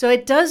 So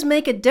it does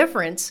make a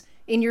difference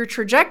in your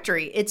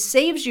trajectory. It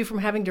saves you from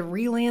having to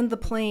re-land the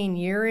plane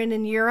year in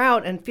and year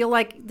out and feel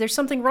like there's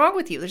something wrong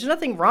with you. There's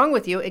nothing wrong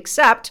with you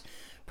except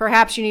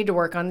perhaps you need to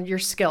work on your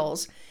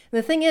skills. And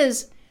the thing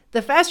is,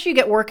 the faster you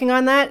get working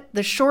on that,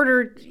 the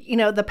shorter,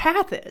 the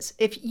path is.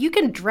 If you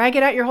can drag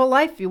it out your whole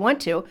life if you want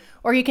to,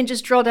 or you can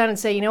just drill down and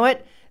say, you know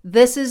what?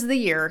 This is the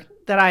year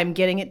that I'm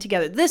getting it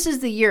together. This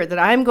is the year that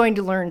I'm going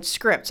to learn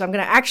scripts. I'm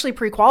going to actually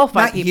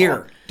pre-qualify people. Not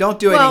year. Don't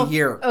do it in a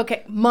year.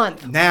 Okay,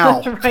 month.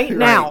 Now. right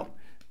now.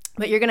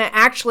 But you're going to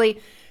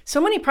actually... So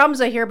many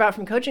problems I hear about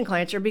from coaching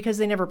clients are because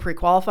they never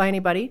pre-qualify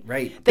anybody.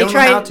 Right. They don't know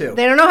how to.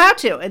 They don't know how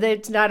to.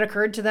 It's not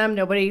occurred to them.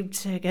 Nobody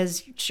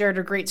has shared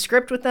a great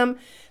script with them.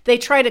 They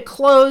try to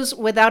close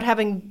without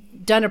having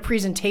done a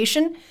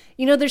presentation.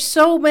 There's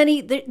so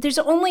many. There's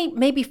only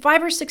maybe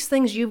 5 or 6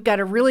 things you've got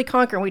to really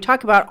conquer. And we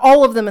talk about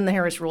all of them in the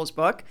Harris Rules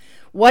book.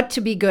 What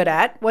to be good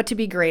at, what to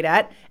be great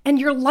at, and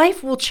your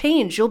life will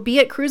change. You'll be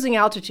at cruising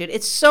altitude.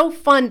 It's so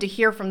fun to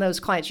hear from those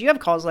clients. You have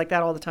calls like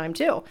that all the time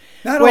too.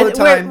 Not all the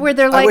time. Where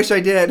they're like, I wish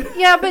I did.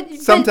 Yeah, but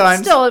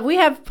sometimes. But still, we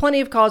have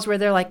plenty of calls where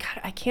they're like,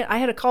 God, I can't. I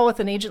had a call with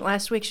an agent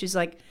last week. She's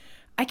like,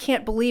 I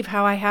can't believe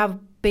how I have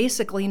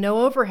basically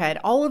no overhead.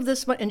 All of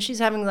this, and she's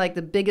having like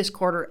the biggest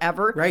quarter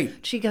ever. Right.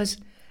 She goes,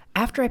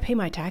 after I pay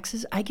my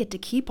taxes, I get to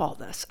keep all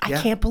this. I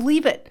can't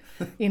believe it,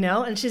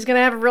 and she's going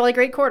to have a really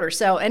great quarter.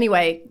 So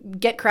anyway,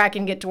 get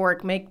cracking, get to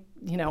work, make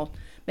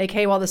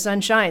hay while the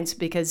sun shines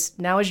because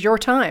now is your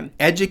time.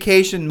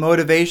 Education,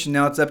 motivation.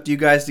 Now it's up to you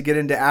guys to get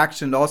into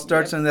action. It all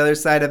starts on the other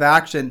side of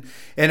action.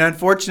 And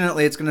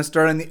unfortunately, it's going to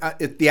start on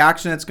the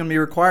action that's going to be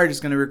required is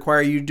going to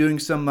require you doing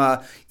some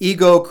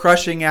ego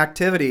crushing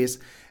activities.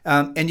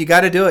 And you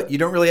got to do it. You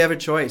don't really have a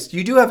choice.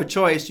 You do have a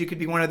choice. You could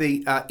be one of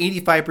the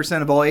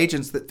 85% of all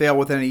agents that fail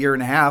within a year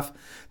and a half.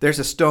 There's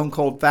a stone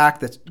cold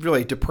fact that's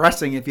really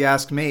depressing if you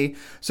ask me.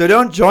 So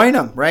don't join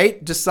them,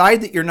 right?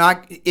 Decide that you're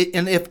not.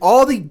 And if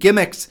all the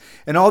gimmicks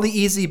and all the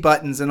easy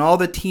buttons and all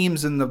the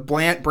teams and the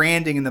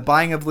branding and the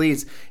buying of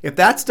leads, if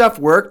that stuff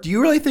worked, do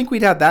you really think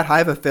we'd have that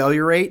high of a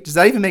failure rate? Does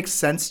that even make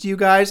sense to you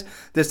guys?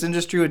 This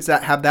industry would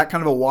have that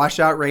kind of a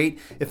washout rate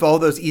if all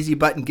those easy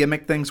button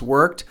gimmick things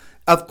worked?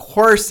 Of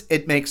course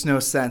it makes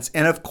no sense.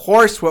 And of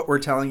course what we're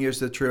telling you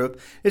is the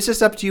truth. It's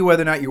just up to you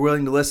whether or not you're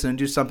willing to listen and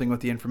do something with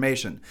the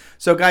information.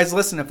 So guys,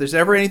 listen, if there's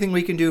ever anything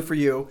we can do for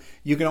you,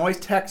 you can always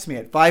text me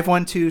at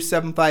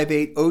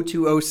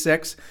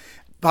 512-758-0206.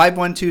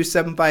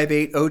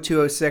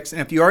 512-758-0206.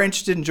 And if you are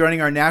interested in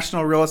joining our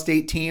national real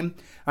estate team,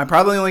 I'm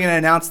probably only going to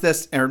announce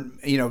this or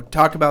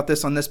talk about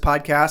this on this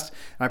podcast.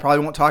 And I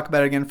probably won't talk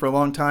about it again for a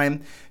long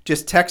time.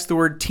 Just text the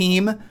word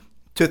team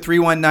to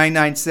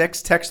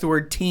 31996. Text the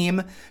word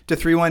team to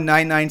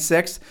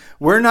 31996.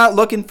 We're not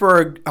looking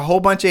for a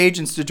whole bunch of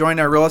agents to join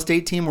our real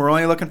estate team. We're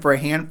only looking for a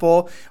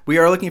handful. We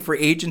are looking for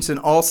agents in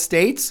all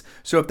states.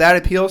 So if that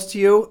appeals to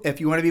you, if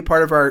you want to be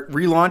part of our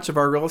relaunch of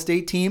our real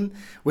estate team,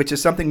 which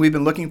is something we've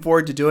been looking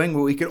forward to doing,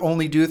 what we could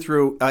only do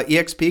through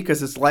EXP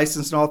because it's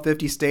licensed in all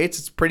 50 states.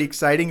 It's pretty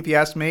exciting if you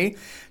ask me.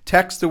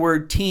 Text the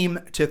word team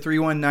to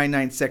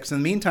 31996. In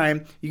the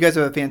meantime, you guys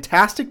have a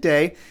fantastic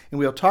day, and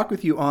we'll talk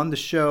with you on the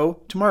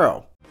show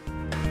tomorrow.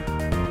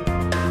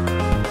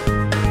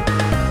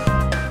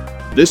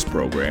 This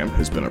program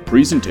has been a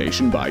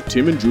presentation by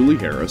Tim and Julie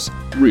Harris,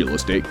 Real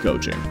Estate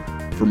Coaching.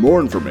 For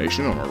more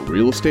information on our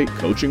real estate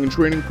coaching and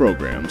training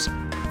programs,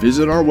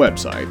 visit our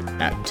website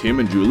at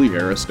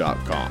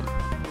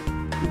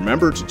timandjulieharris.com.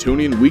 Remember to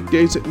tune in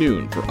weekdays at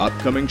noon for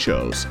upcoming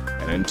shows,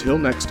 and until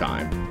next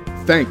time,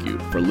 thank you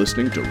for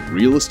listening to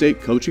Real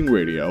Estate Coaching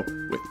Radio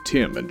with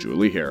Tim and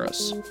Julie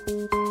Harris.